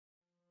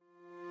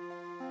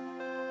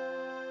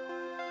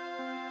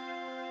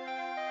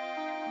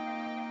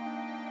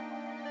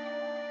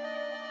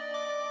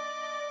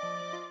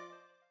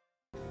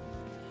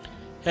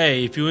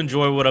Hey, if you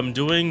enjoy what I'm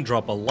doing,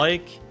 drop a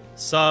like,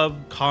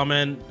 sub,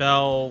 comment,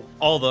 bell,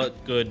 all the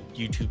good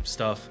YouTube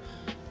stuff.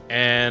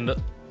 And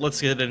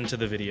let's get into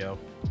the video.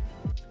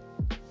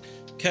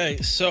 Okay,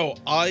 so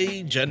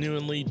I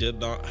genuinely did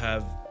not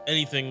have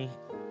anything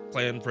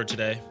planned for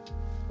today.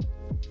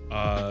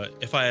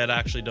 If I had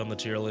actually done the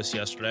tier list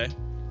yesterday,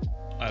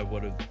 I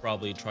would have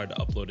probably tried to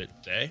upload it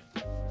today.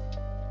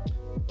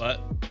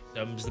 But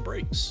them's the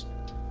breaks.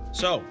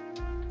 So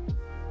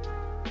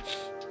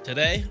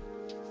today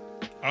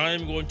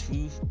I'm going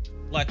to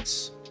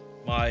flex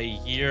my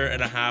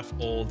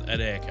 1.5-year-old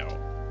NA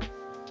account.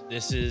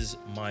 This is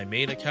my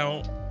main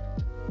account.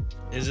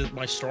 Is it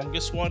my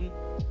strongest one?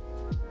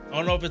 I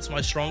don't know if it's my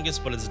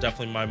strongest, but it's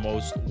definitely my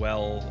most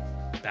well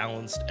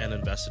balanced and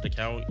invested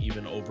account,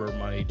 even over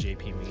my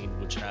JP main,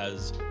 which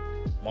has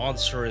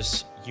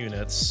monstrous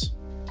units,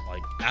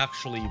 like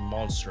actually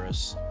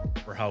monstrous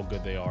for how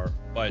good they are.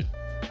 But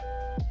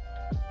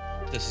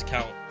this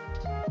account,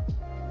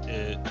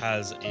 it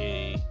has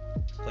a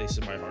place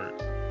in my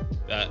heart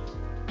that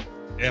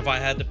if I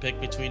had to pick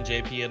between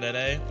JP and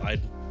NA,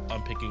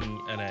 I'm picking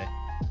NA.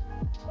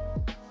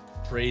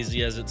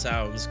 Crazy as it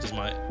sounds, because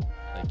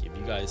if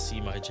you guys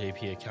see my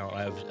JP account,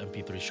 I have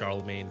MP3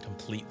 Charlemagne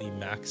completely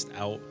maxed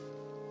out.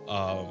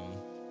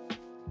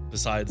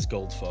 Besides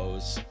gold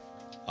foes,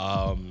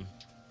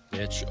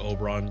 Mitch,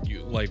 Oberon,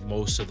 like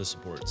most of the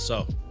supports.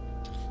 So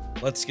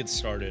let's get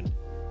started.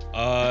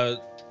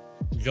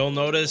 You'll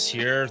notice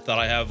here that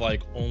I have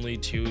like only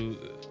two.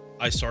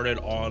 I started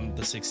on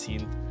the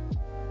 16th,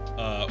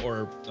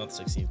 or not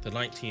 16th, the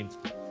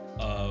 19th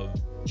of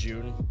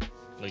June,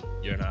 like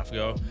a year and a half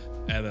ago,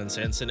 and then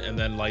Sanson, and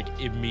then like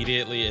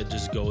immediately it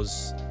just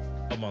goes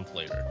a month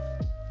later.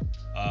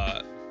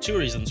 Two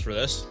reasons for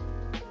this.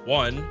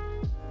 One,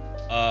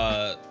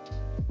 I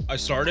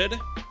started,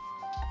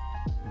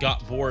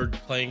 got bored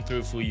playing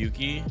through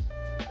Fuyuki,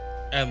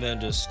 and then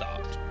just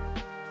stopped.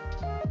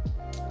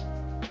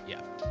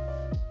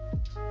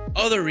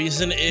 Other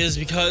reason is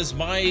because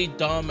my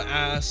dumb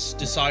ass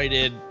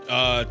decided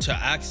to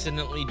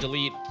accidentally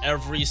delete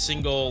every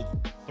single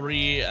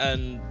 3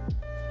 and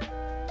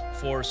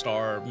 4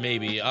 star,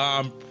 maybe.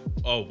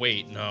 Oh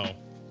wait, no,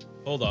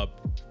 hold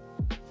up.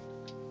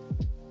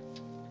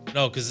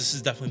 No, because this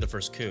is definitely the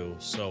first coup.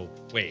 So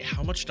wait,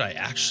 how much did I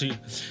actually?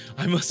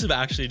 I must have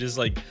actually just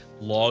like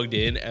logged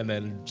in and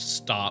then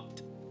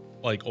stopped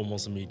like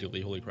almost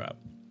immediately. Holy crap!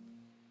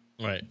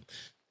 All right.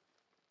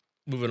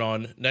 Moving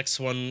on. Next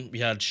one, we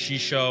had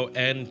Shisho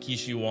and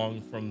Kishi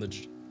Wong from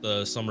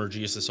the summer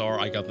GSSR.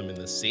 I got them in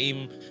the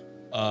same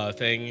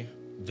thing.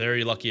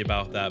 Very lucky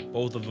about that.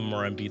 Both of them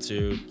are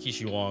MP2.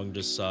 Kishi Wong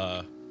just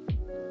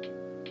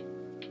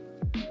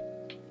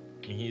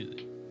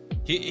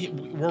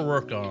we're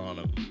working on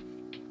him.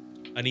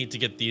 I need to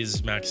get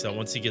these maxed out.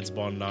 Once he gets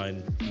Bond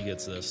 9, he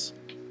gets this.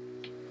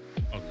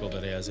 I'll cool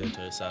that he has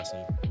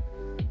anti-assassin.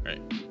 All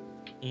right.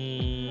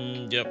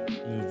 Yep,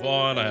 move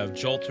on. I have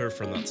Jolter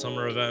from that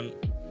summer event.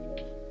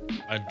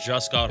 I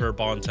just got her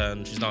Bond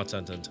 10. She's not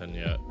 10 10 10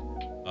 yet.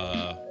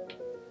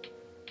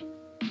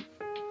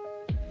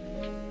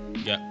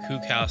 Yeah,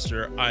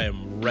 Kucaster. I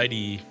am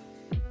ready.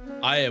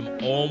 I am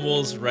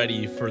almost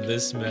ready for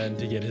this man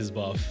to get his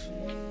buff.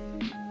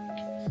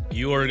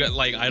 You are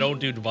like, I don't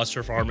do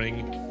buster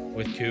farming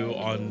with Ku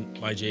on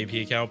my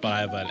JP account, but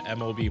I have an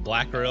MOB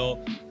Black Grill.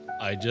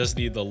 I just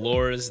need the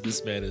lures.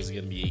 This man is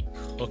gonna be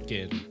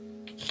cooking.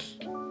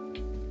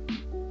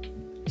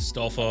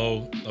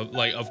 Stolfo,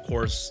 like, of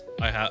course,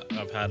 I've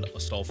had a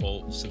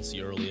Stolfo since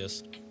the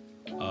earliest.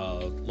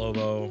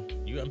 Lobo,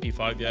 you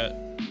MP5 yet?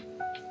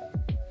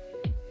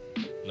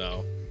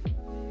 No.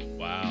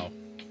 Wow.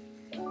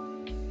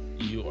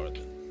 You are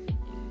the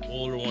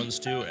older ones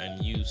too,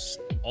 and you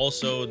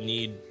also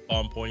need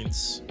bomb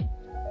points.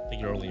 I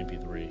think you're only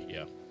MP3,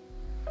 yeah.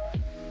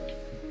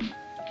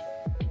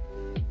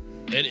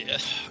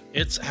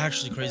 It's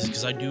actually crazy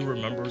because I do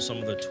remember some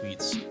of the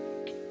tweets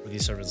with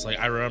these servants. Like,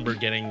 I remember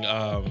getting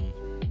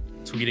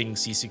tweeting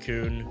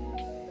Cece-kun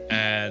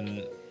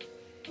and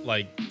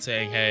like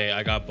saying, hey,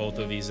 I got both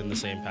of these in the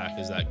same pack,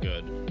 is that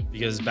good?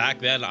 Because back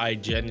then I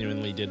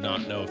genuinely did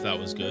not know if that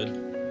was good.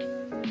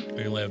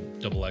 I only have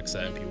double X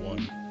at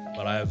MP1,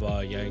 but I have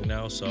Yang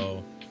now,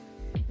 so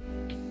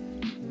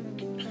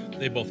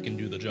they both can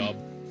do the job.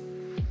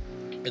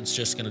 It's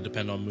just gonna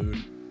depend on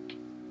mood.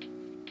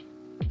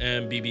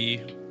 And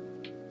BB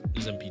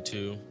is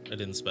MP2. I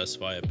didn't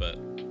specify it, but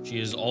she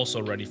is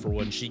also ready for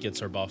when she gets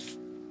her buff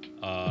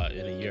in a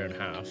 1.5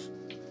 years.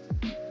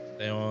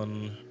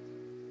 Theon,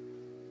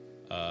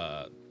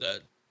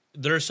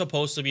 there's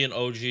supposed to be an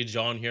OG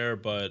John here,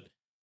 but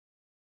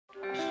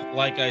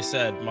like I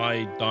said,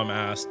 my dumb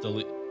ass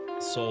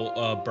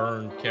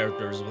burned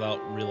characters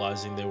without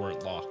realizing they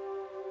weren't locked.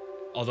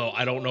 Although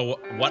I don't know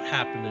what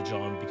happened to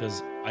John,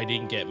 because I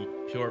didn't get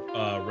pure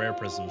rare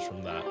prisms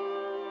from that.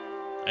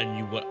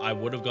 And I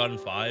would have gotten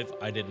 5.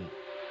 I didn't.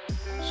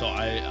 So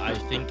I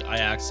think I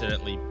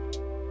accidentally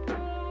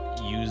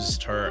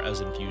used her as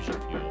infusion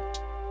fuel.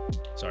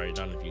 Sorry,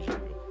 not infusion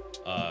fuel.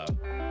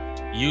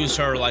 Used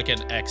her like an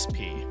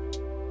XP.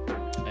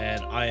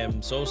 and I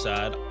am so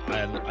sad.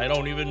 And I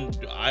don't even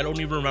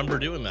remember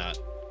doing that.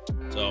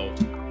 So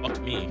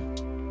fuck me.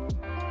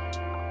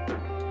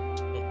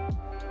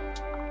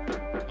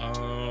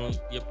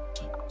 Yep.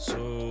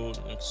 So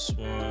next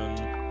one,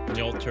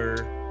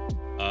 Yelter.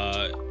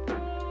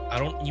 I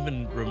don't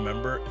even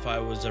remember if I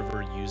was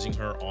ever using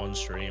her on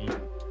stream,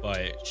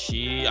 but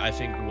she, I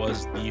think,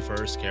 was the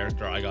first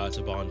character I got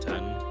to Bond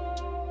 10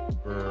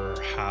 for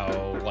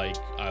how, like,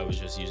 I was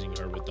just using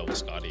her with double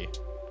Scotty.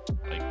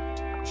 Like,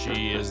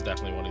 she is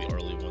definitely one of the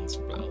early ones.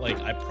 But, like,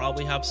 I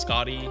probably have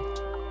Scotty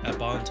at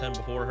Bond 10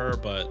 before her,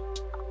 but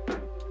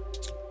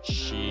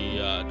she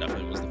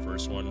definitely was the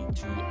first one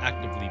to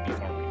actively be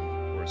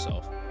farming for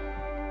herself.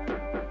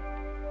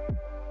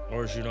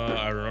 Orjuna,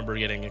 I remember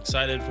getting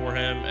excited for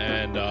him,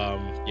 and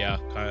yeah,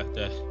 kind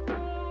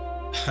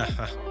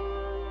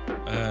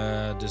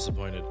of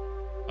disappointed.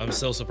 I'm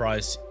still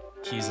surprised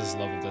he's as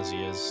leveled as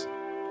he is,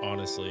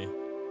 honestly.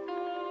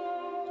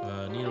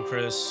 Nino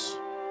Chris,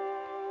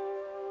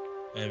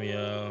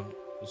 Amiya,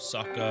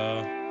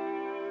 Osaka.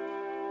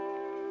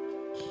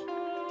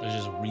 They're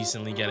just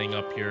recently getting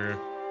up here.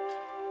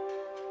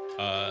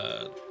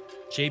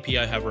 JP,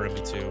 I have her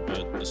MP2,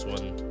 but this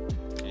one,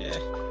 yeah.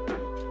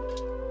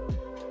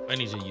 I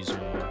need to use her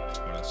more,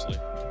 honestly.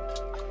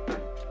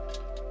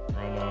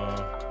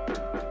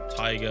 Roma,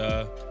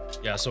 Taiga.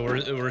 Yeah, so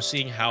we're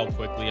seeing how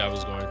quickly I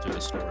was going through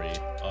the story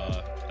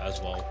as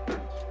well.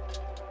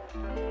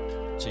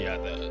 So yeah,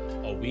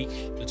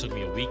 it took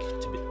me a week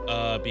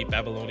to beat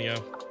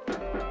Babylonia.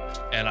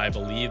 And I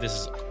believe this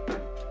is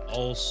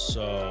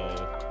also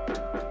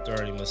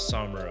during the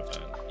summer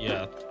event.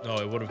 Yeah, no,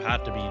 it would have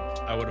had to be,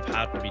 I would have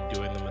had to be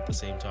doing them at the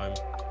same time.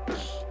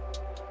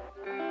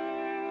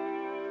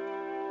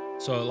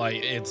 So like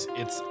it's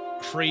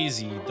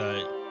crazy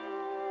that,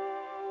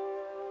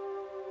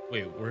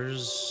 wait,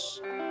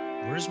 where's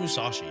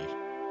Musashi?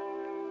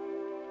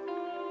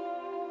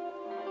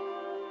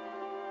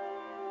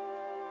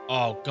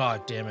 Oh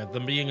god damn it,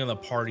 them being in the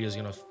party is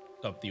gonna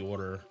fuck up the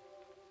order.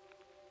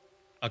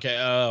 Okay,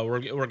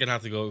 we're gonna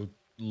have to go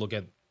look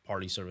at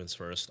party servants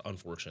first,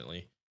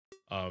 unfortunately.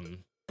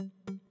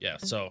 Yeah,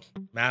 so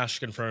MASH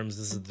confirms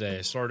this is the day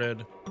I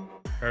started.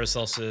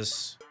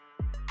 Paracelsus,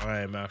 I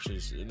am actually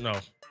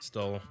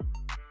still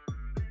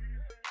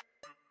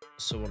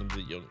one of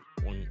the young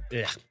one.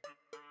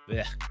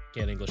 Yeah,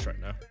 can't English right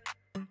now.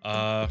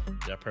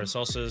 Yeah,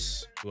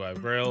 Paracelsus, who I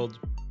grailed,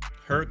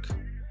 Herc,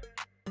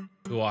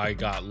 who I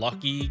got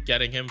lucky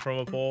getting him from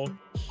a poll,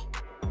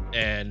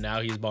 and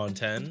now he's Bond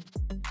 10.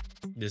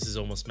 This is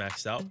almost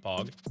maxed out.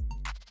 Pog.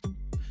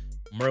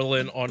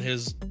 Merlin on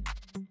his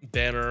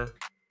banner.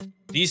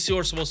 These two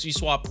are supposed to be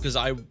swapped because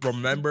I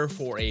remember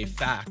for a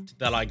fact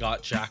that I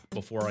got Jack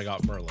before I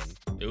got Merlin.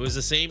 It was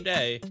the same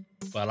day,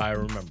 but I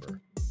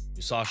remember.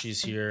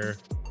 Musashi's here.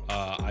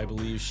 I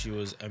believe she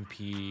was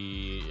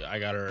MP. I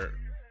got her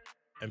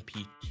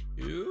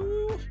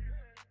MP2.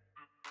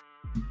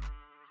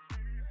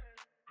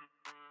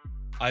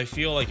 I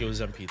feel like it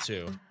was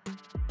MP2.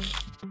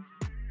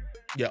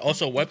 Yeah,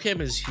 also webcam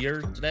is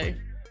here today,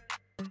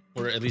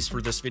 or at least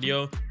for this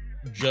video,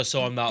 just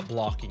so I'm not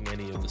blocking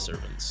any of the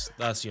servants.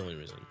 That's the only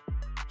reason.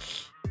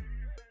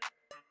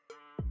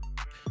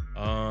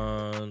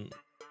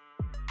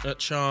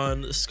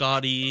 Sean,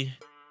 Scotty,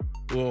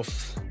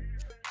 oof.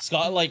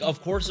 Scott, like,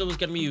 of course it was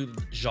gonna be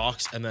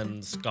Jacques and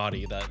then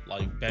Scotty that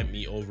like bent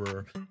me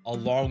over,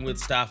 along with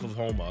Staff of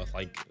Homa,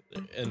 like,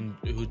 and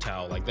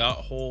Hutao. Like that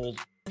whole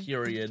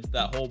period,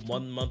 that whole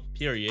 1 month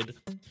period,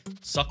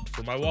 sucked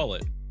for my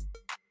wallet.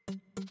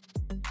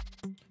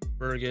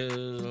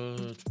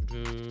 Burgess,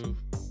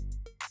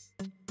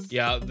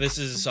 yeah, this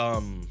is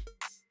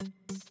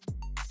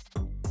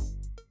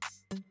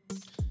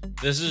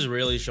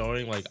really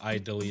showing like I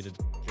deleted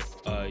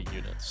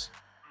units.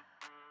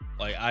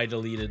 Like I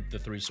deleted the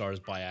 3 stars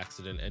by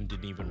accident and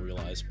didn't even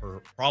realize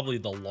for probably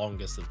the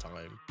longest of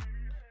time.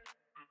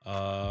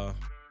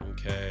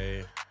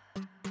 Okay.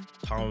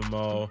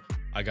 Tamamo,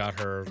 I got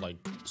her like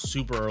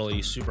super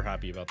early, super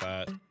happy about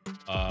that.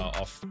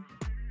 Off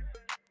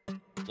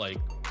like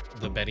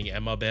the Benny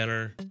Emma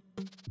banner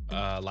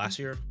last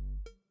year.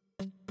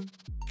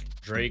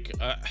 Drake,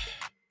 I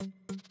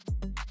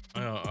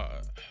don't know,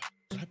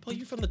 did I pull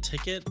you from the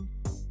ticket?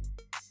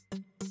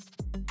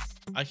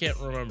 I can't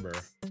remember.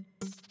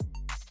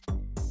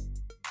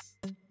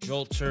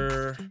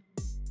 Jolter,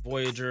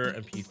 Voyager,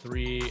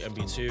 MP3,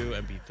 MP2,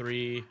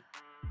 MP3,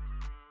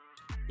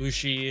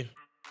 Ushi,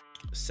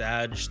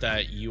 Sag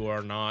that you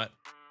are not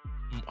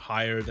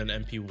higher than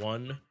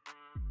MP1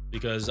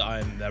 because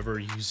I'm never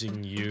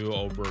using you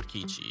over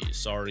Kichi.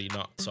 Sorry,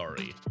 not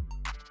sorry.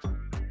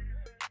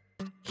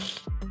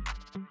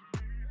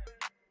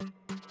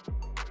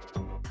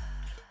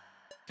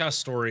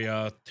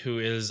 Castoria, who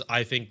is,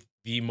 I think,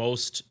 the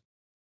most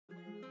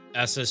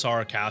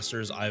SSR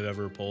casters I've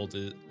ever pulled,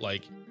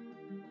 like,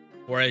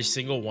 for a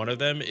single one of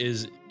them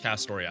is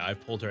Castoria. I've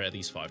pulled her at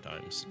least 5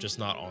 times, just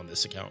not on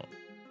this account.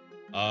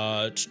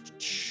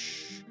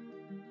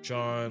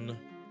 John,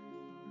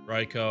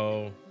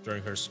 Raiko,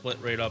 during her split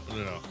raid up.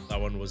 No, that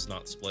one was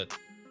not split.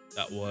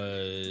 That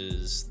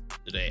was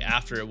the day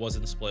after it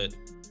wasn't split.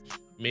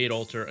 Made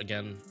Alter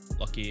again,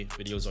 Lucky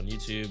videos on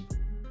YouTube,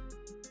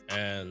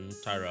 and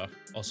Tyra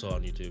also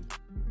on YouTube.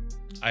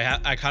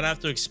 I kind of have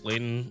to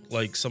explain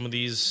like some of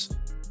these,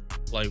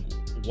 like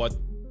what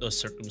the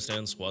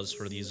circumstance was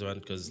for these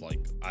events, because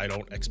like I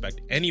don't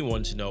expect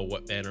anyone to know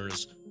what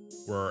banners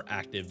were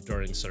active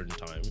during certain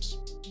times.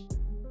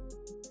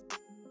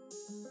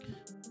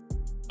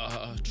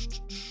 All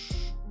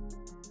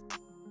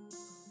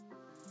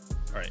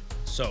right,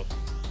 so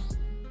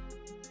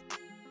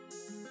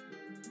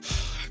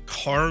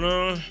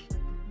Karna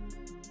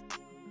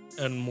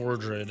and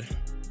Mordred.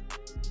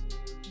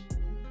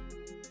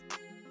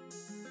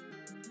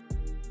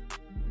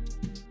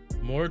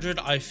 Mordred,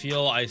 I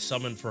feel I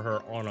summoned for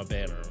her on a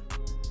banner.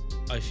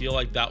 I feel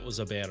like that was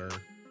a banner,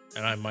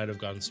 and I might have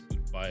gotten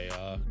spooked by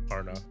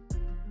Karna.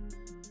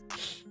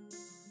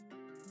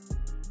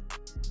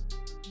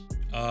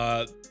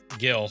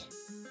 Gil.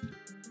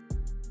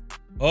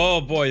 Oh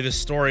boy, the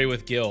story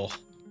with Gil.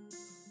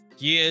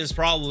 He is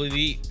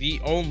probably the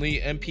only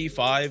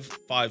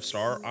MP5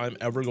 5-star I'm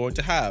ever going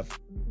to have.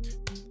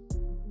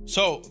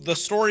 So the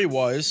story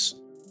was,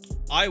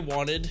 I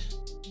wanted.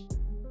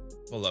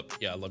 Hold up,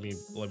 yeah. Let me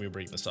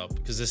bring this up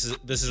because this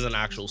is an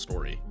actual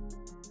story.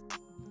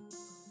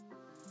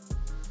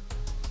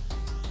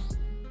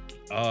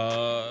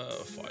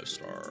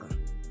 5-star.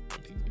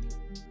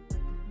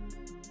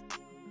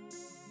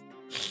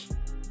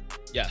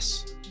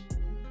 Yes,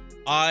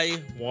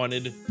 I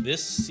wanted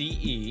this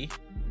CE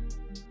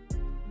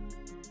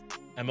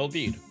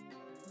MLB'd.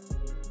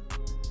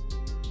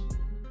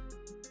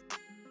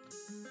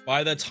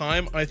 By the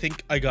time I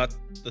think I got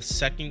the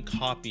second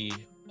copy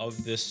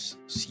of this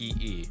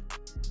CE,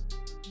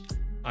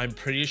 I'm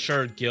pretty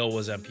sure Gil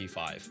was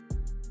MP5.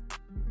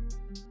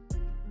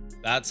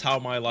 That's how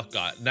my luck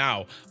got.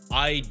 Now,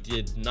 I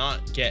did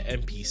not get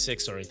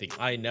MP6 or anything.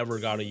 I never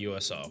got a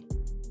USO.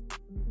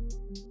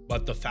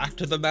 But the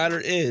fact of the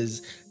matter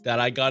is that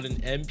I got an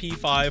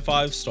MP5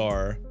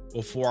 5-star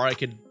before I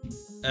could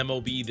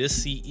MLB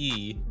this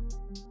CE.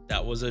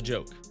 That was a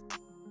joke.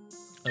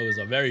 It was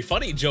a very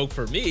funny joke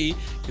for me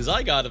because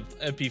I got an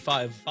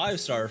MP5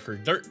 5-star for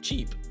dirt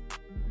cheap.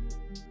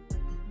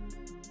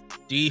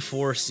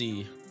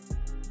 D4C.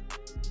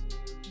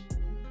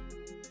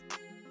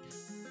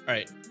 All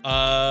right.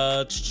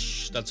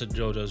 That's a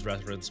JoJo's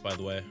reference, by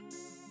the way.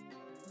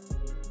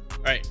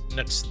 All right.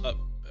 Next up,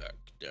 back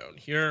down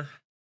here.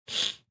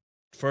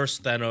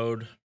 First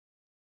Thenode.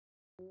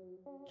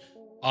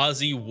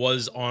 Ozzy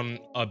was on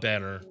a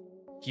banner.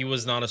 He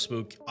was not a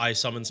spook. I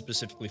summoned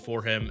specifically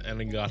for him and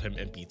then got him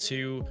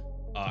MP2.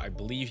 I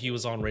believe he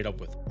was on raid up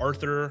with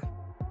Arthur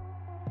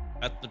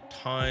at the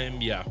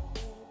time. Yeah.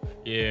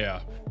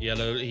 He had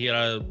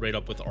a raid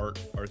up with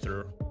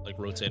Arthur, like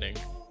rotating.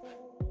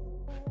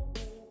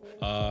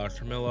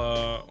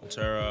 Camilla,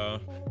 Altera.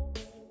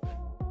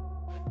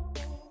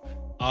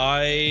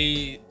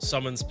 I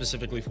summoned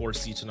specifically for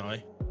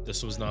C-Tanai.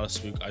 This was not a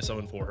spook. I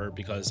summoned for her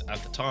because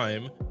at the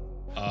time,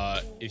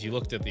 if you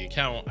looked at the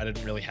account, I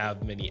didn't really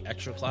have many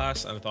extra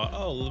class, and I thought,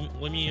 oh,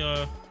 let me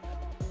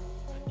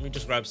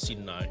just grab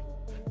C-Tanai.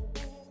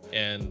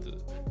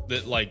 And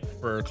like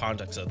for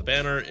context of the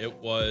banner, it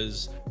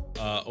was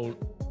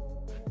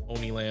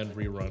Oniland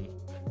rerun.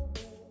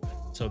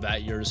 So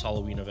that year's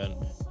Halloween event.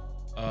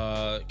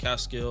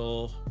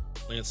 Caskill,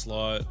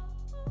 Lancelot,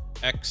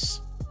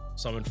 X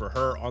summoned for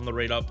her on the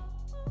raid up,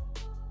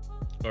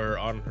 or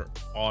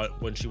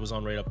when she was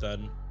on raid up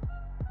then.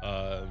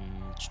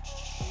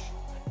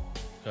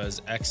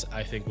 Because X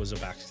I think was a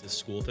back to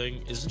school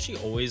thing. Isn't she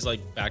always like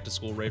back to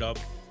school raid up?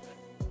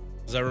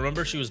 Because I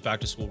remember she was back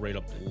to school raid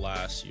up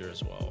last year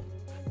as well.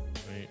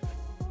 Right?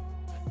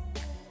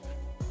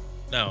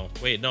 No,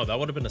 wait, no, that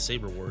would have been a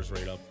Saber Wars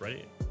raid up,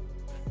 right?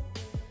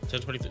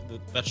 1023.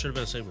 That should have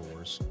been a Saber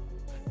Wars.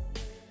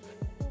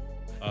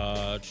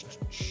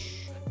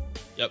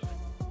 Yep.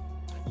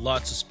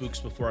 Lots of spooks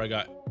before I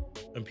got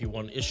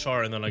MP1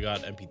 Ishtar, and then I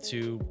got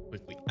MP2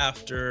 quickly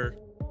after.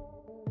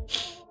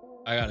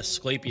 I got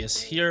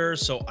Asclepius here,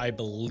 so I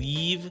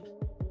believe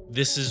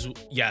this is,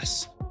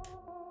 yes.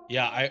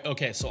 Yeah,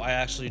 okay, so I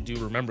actually do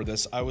remember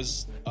this. I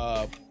was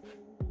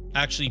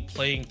actually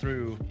playing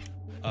through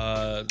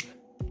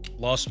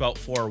Lost Spout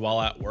 4 while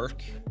at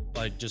work,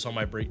 like just on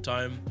my break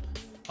time.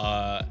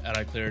 And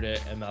I cleared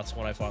it, and that's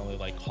when I finally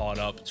like caught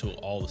up to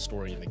all the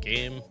story in the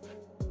game.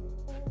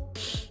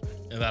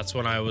 And that's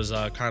when I was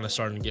kind of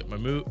starting to get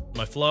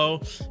my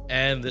flow.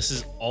 And this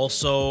is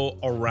also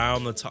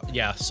around the time,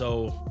 yeah,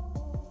 so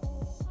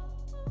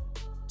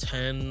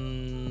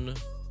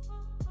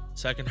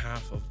second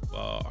half of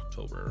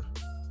October.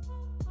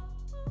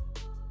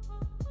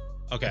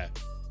 Okay,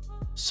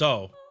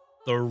 so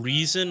the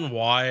reason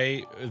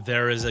why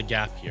there is a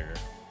gap here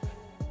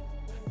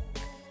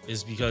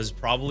is because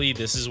probably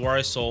this is where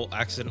I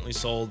accidentally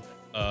sold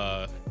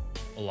a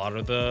lot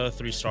of the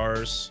 3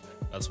 stars.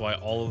 That's why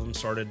all of them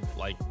started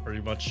like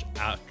pretty much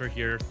after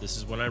here. This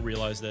is when I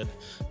realized it.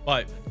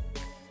 But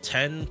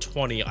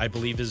 10-20 I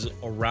believe is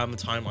around the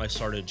time I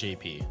started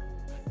JP.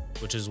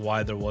 which is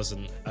why there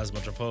wasn't as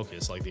much a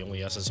focus. Like the only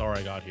SSR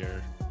I got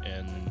here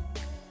in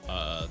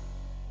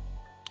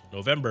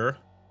November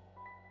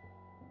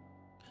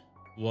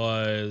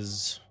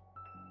was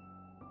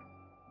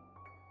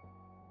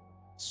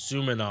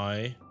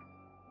Sumanai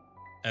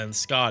and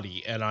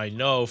Scotty, and I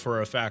know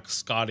for a fact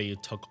Scotty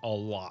took a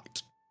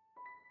lot.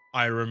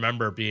 I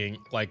remember being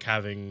like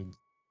having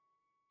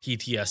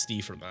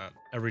PTSD from that.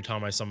 Every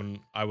time I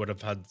summoned, I would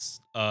have had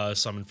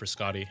summoned for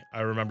Scotty.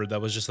 I remember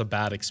that was just a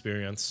bad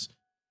experience.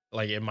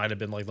 Like it might have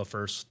been like the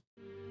first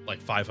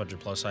like 500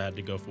 plus I had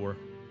to go for,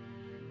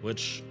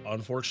 which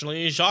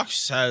unfortunately Jacques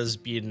has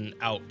been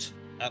out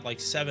at like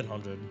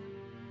 700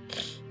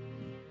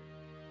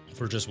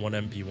 for just one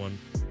MP1.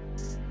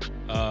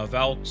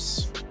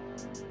 Valks.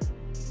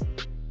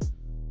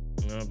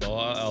 Yeah, but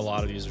a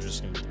lot of these are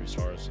just gonna be 3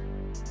 stars.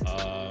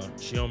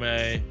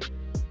 Shiome.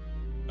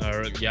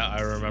 Yeah,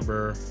 I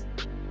remember.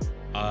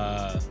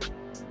 I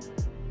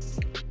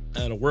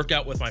had a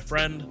workout with my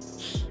friend.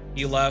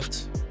 He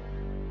left,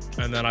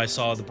 and then I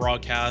saw the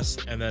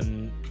broadcast, and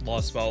then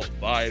Lost Belt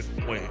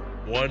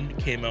 5.1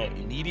 came out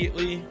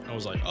immediately. I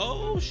was like,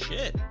 oh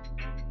shit,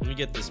 let me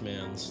get this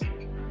man's.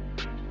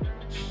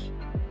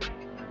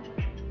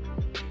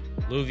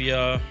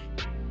 Luvia.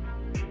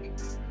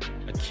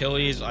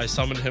 Achilles, I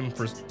summoned him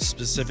for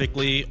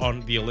specifically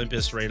on the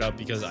Olympus raid up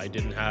because I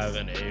didn't have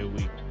an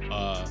AoE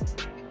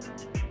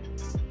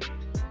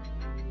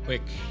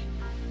quick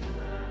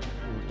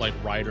like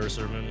rider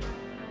servant.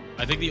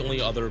 I think the only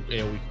other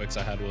AoE quicks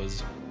I had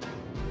was,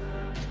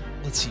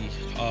 let's see,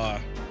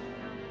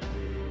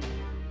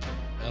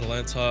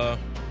 Atlanta.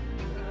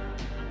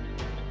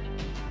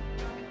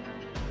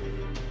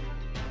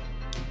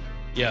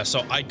 Yeah,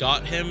 so I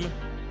got him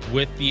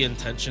with the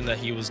intention that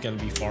he was going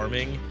to be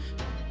farming.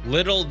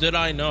 Little did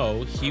I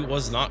know he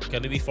was not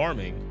going to be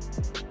farming.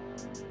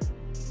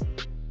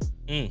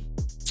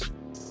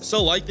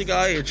 Still like the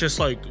guy. It's just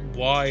like,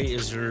 why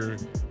is your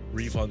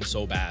refund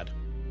so bad?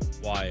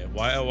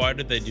 Why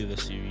did they do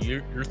this to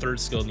you? Your third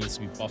skill needs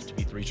to be buffed to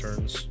be 3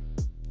 turns.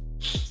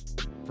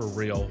 For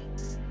real.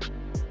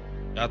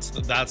 That's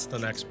the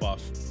next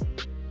buff.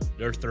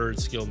 Their third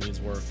skill needs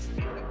work.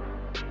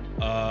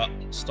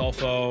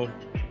 Stolfo,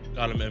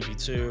 got him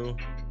MP2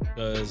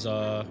 because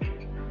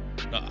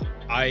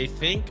I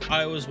think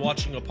I was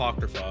watching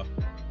Apocrypha.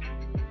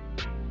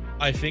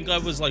 I think I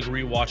was like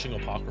rewatching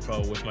Apocrypha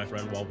with my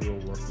friend while we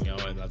were working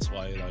out, and that's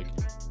why like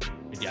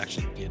I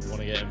actually did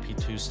want to get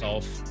MP2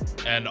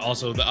 stealth. And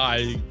also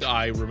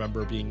I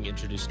remember being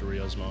introduced to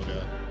Rio's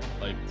manga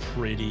like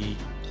pretty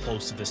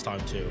close to this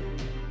time too.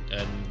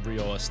 And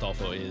Rio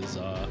Astolfo is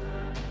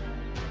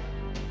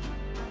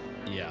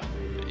yeah,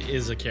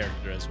 is a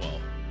character as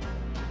well.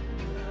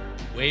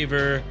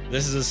 Waiver,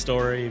 this is a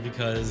story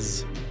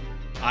because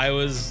I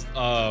was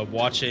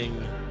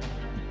watching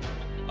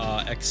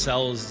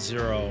Excel's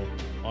Zero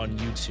on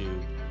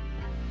YouTube,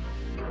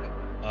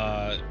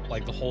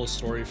 like the whole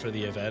story for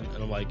the event,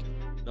 and I'm like,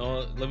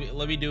 no,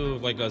 let me do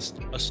like a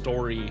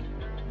story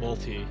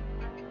multi,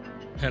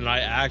 and I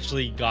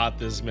actually got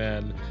this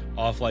man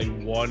off like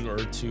 1 or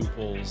 2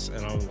 pulls,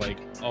 and I was like,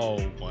 oh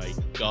my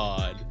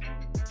god,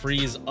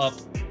 freeze up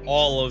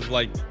all of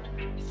like,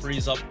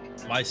 freeze up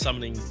my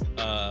summoning,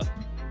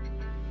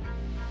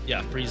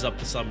 yeah, freeze up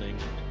the summoning.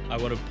 I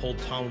would have pulled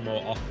Tomo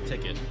off the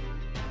ticket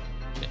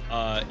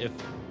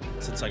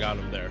since I got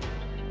him there.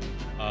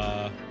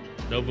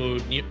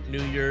 Nobu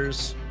New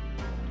Year's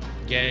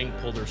gang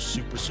pulled her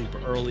super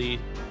early.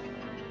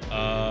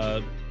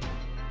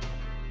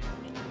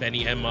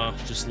 Benny Emma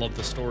just loved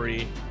the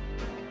story,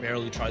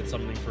 barely tried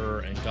something for her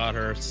and got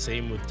her.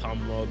 Same with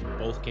Tomo,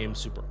 both came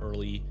super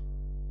early.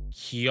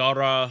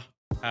 Kiara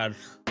had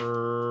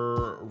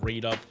her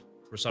rate up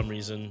for some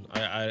reason.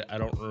 I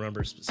don't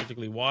remember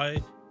specifically why,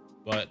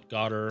 but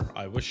got her.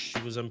 I wish she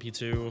was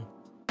MP2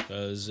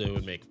 because it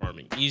would make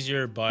farming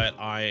easier, but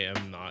I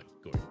am not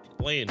going to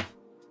complain.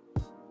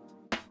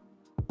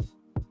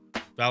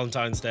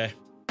 Valentine's Day.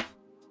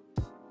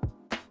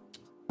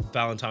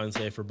 Valentine's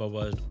Day for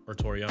Boba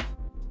Artoria.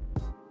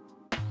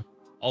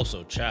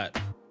 Also, chat.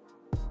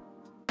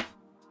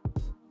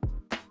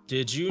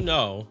 Did you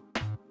know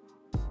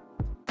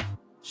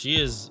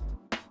she is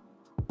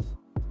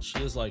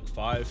like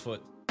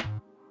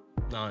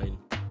 5'9".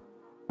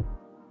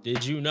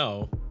 Did you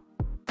know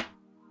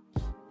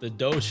the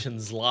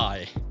Dojins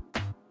lie?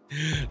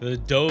 The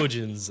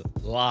Dojins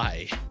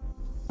lie.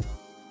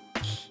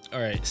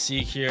 Alright,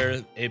 Seek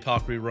here,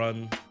 APOC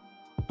rerun.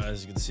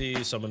 As you can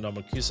see, summoned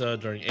Namakusa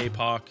during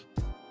APOC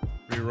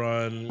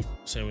rerun.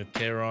 Same with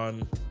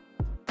Keiron.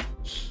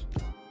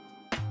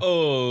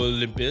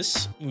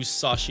 Olympus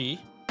Musashi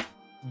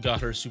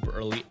got her super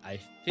early. I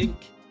think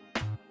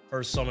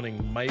her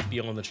summoning might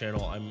be on the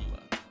channel. I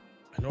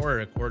know I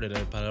recorded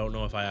it, but I don't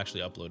know if I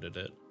actually uploaded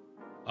it.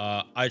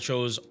 I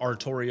chose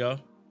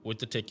Artoria with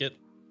the ticket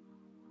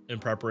in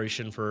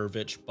preparation for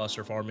Vitch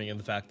Buster farming and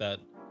the fact that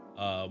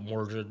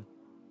Mordred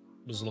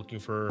was looking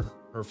for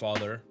her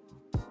father,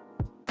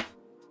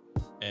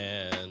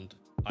 and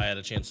I had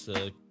a chance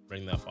to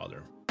bring that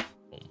father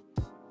home.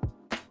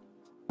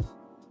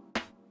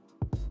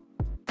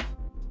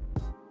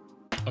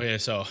 Okay,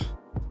 so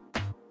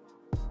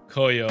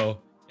Koyo,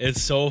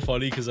 it's so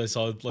funny because I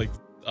saw like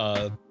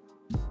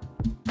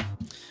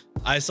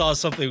I saw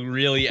something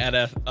really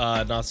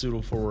not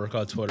suitable for work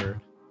on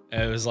Twitter,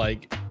 and it was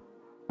like,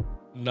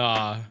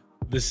 nah,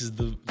 this is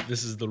the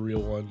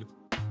real one.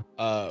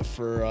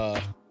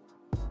 For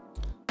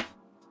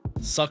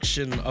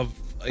suction of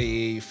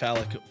a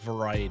phallic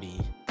variety.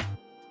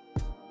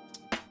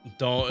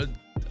 Don't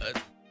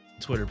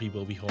Twitter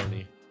people be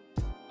horny.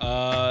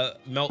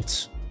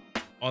 Melt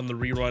on the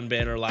rerun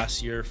banner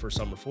last year for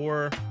Summer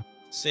 4.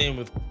 Same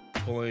with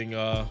pulling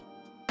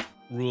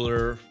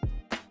Ruler,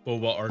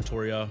 Boba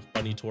Artoria,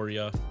 Bunny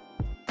Toria.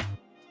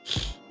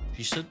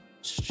 She still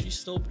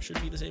should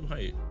be the same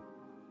height.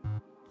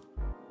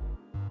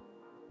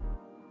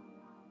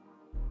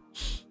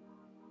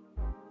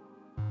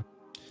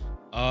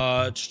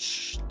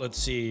 Let's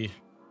see.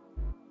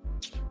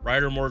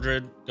 Ryder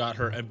Mordred got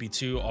her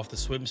MP2 off the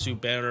swimsuit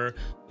banner.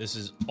 This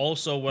is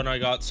also when I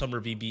got Summer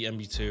BB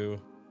MP2.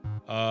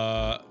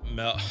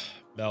 Melt.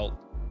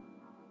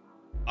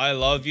 I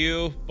love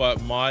you,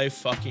 but my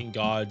fucking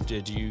god,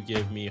 did you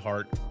give me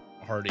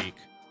heartache.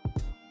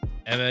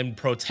 And then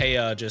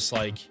Protea just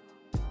like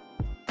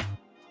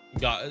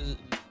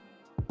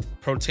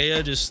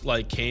Protea just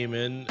like came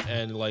in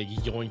and like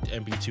yoinked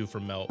MP2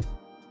 from Melt.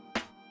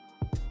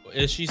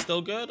 Is she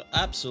still good?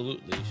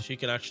 Absolutely. She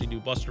can actually do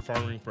buster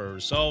farming for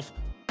herself,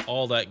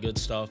 all that good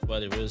stuff,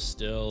 but it was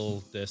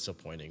still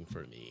disappointing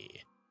for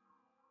me.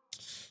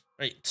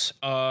 Right.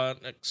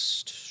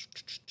 Next.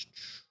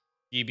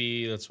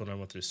 BB, that's when I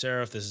went through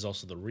Seraph. This is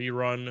also the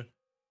rerun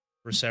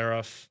for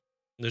Seraph,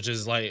 which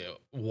is like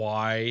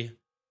why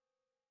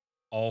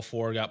all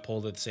 4 got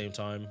pulled at the same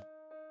time.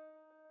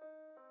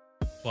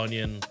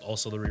 Bunyan,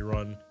 also the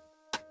rerun.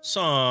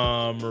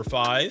 Summer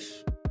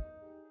 5.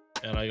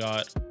 And I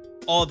got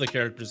all the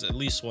characters at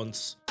least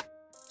once.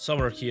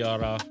 Summer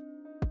Kiara.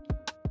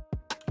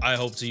 I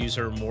hope to use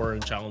her more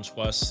in challenge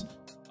quests.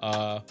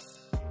 I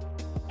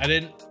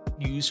didn't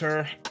use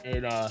her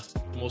in the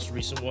most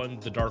recent one,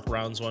 the Dark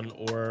Rounds one,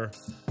 or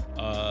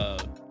the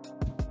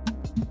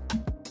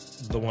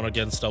one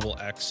against Double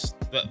X.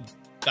 That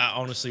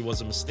honestly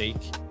was a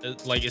mistake.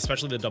 Like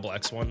especially the Double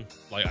X one.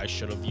 Like I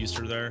should have used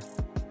her there.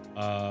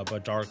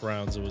 But Dark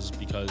Rounds, it was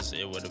because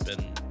it would have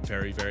been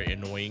very, very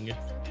annoying.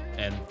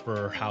 And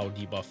for how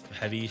debuff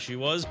heavy she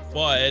was,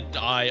 but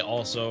I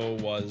also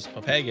was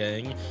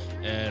papegang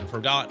and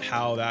forgot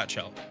how that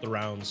the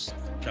rounds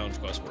challenge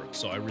quest works.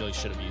 So I really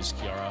should have used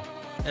Kiara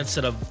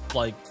instead of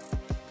like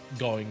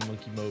going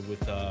monkey mode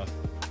with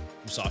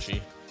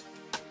Musashi.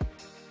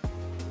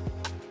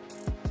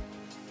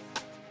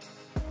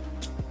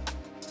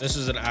 This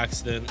was an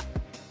accident.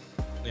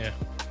 Yeah.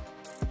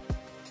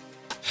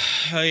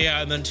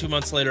 Yeah, and then 2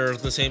 months later,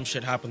 the same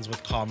shit happens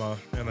with Kama,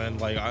 and then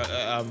like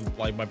I'm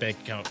like my bank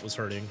account was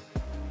hurting.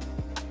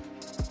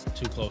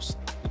 Too close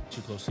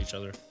to each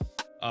other.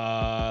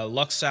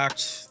 Lux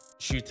sacked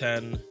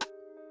Shuten.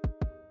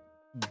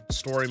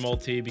 Story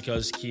multi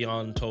because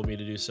Keon told me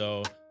to do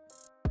so.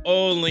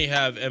 Only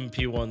have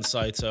MP1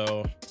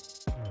 Saito.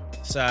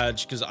 Sag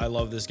because I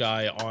love this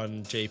guy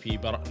on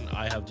JP, but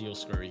I have Deal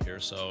Scurry here,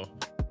 so.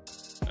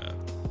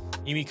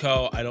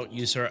 Emiko, I don't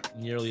use her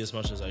nearly as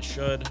much as I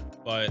should,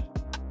 but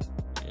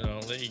you know,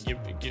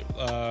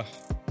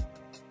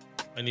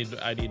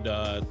 I need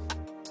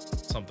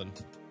something.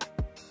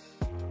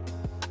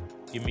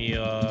 Give me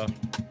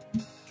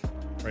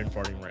brain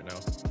farting right now.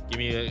 Give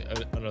me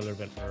another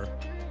event for her,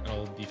 and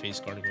I'll be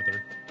face guarding with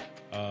her.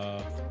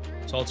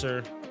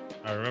 Salter,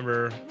 I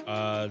remember.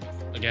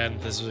 Again,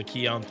 this is a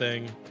Keon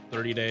thing.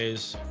 30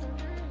 days,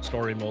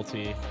 story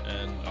multi,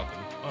 and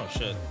nothing. Oh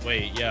shit!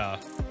 Wait, yeah.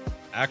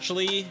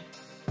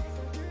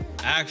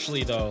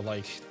 Actually though,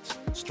 like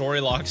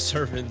story lock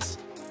servants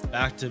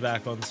back to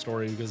back on the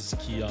story because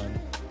it's Keon.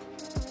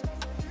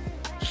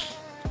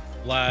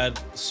 Vlad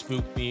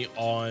spooked me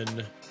on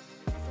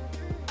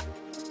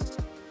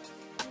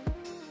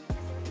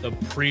the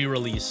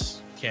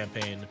pre-release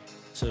campaign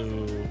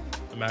to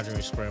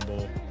Imaginary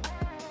Scramble.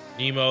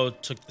 Nemo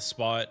took the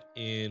spot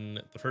in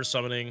the first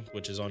summoning,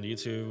 which is on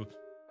YouTube.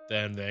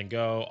 Then Van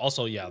Gogh.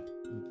 Also, yeah,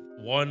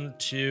 1,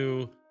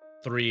 2,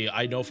 3.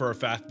 I know for a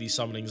fact these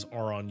summonings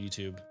are on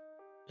YouTube.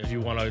 If you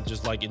want to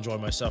just like enjoy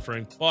my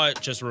suffering, but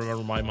just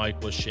remember my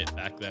mic was shit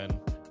back then.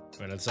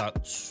 I mean, it's not.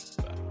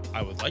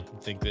 I would like to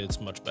think that it's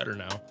much better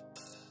now.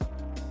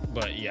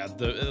 But yeah,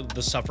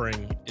 the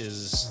suffering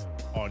is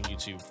on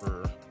YouTube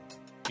for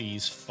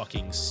these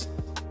fucking.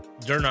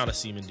 You're not a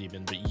semen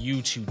demon, but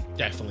you two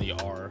definitely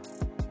are.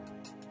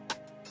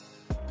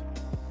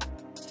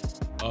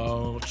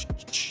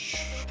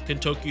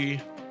 Kentucky.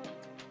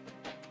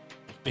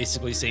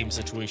 Basically same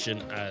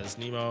situation as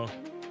Nemo,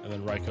 and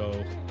then Raiko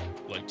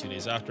like 2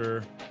 days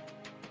after.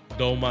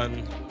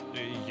 Doman,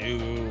 you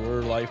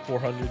were like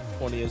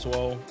 420 as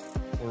well,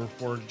 or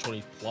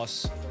 420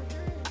 plus.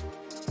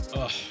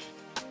 Ugh.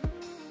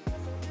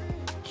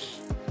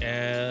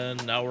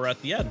 And now we're at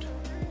the end.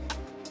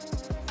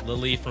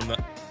 Lily from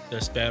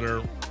this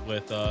banner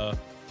with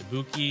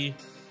Ibuki,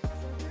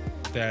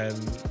 then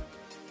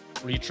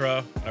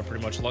Ritra, I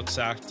pretty much luck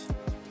sacked.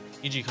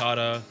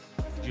 Ijikata,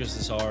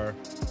 GSSR,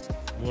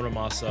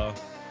 Muramasa,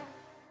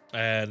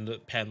 and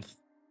Penth.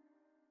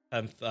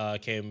 Penth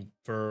came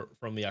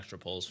from the extra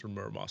pulls from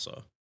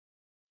Muramasa.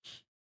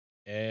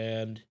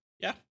 And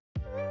yeah.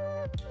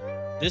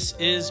 This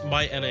is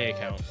my NA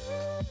account.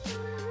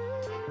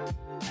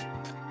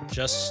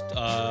 Just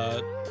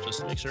to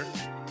make sure.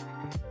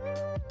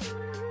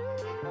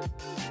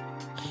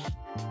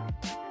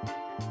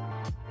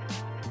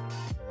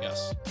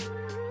 Yes.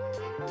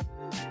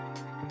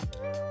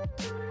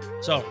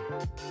 So,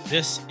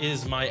 this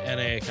is my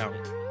NA account.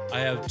 I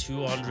have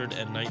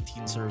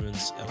 219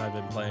 servants, and I've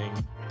been playing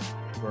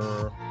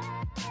for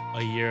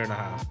a year and a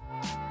half.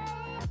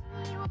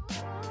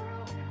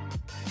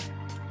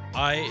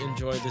 I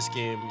enjoy this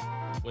game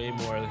way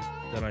more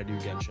than I do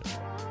Genshin.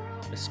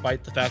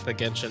 Despite the fact that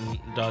Genshin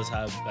does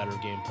have better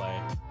gameplay,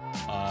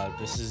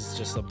 this is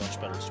just a much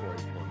better story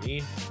for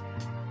me.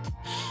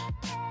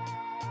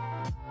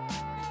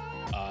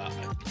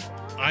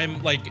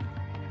 I'm like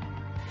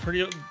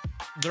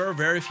there are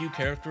very few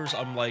characters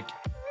I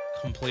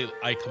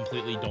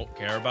completely don't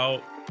care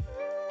about.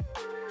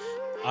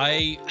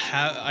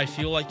 I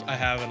feel like I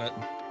have an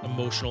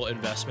emotional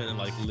investment in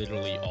like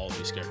literally all of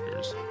these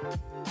characters.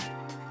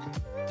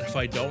 If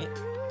I don't,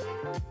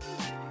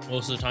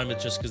 most of the time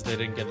it's just because they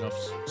didn't get enough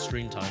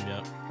screen time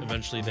yet.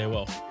 Eventually they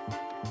will.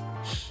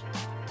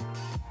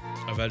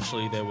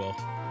 Eventually they will.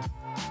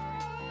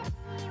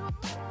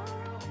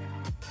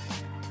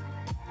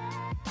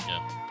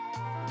 Yeah.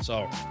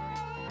 So,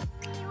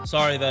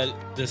 sorry that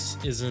this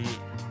isn't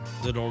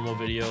the normal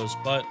videos,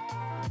 but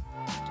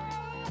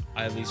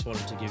I at least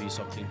wanted to give you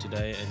something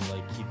today and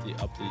like keep the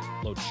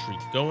upload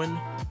streak going.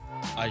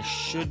 I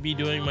should be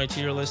doing my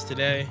tier list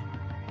today,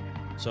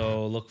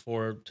 so look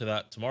forward to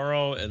that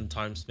tomorrow, and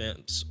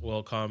timestamps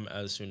will come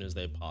as soon as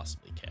they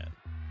possibly can.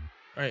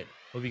 All right,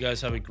 hope you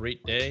guys have a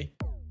great day.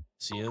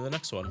 See you in the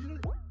next one.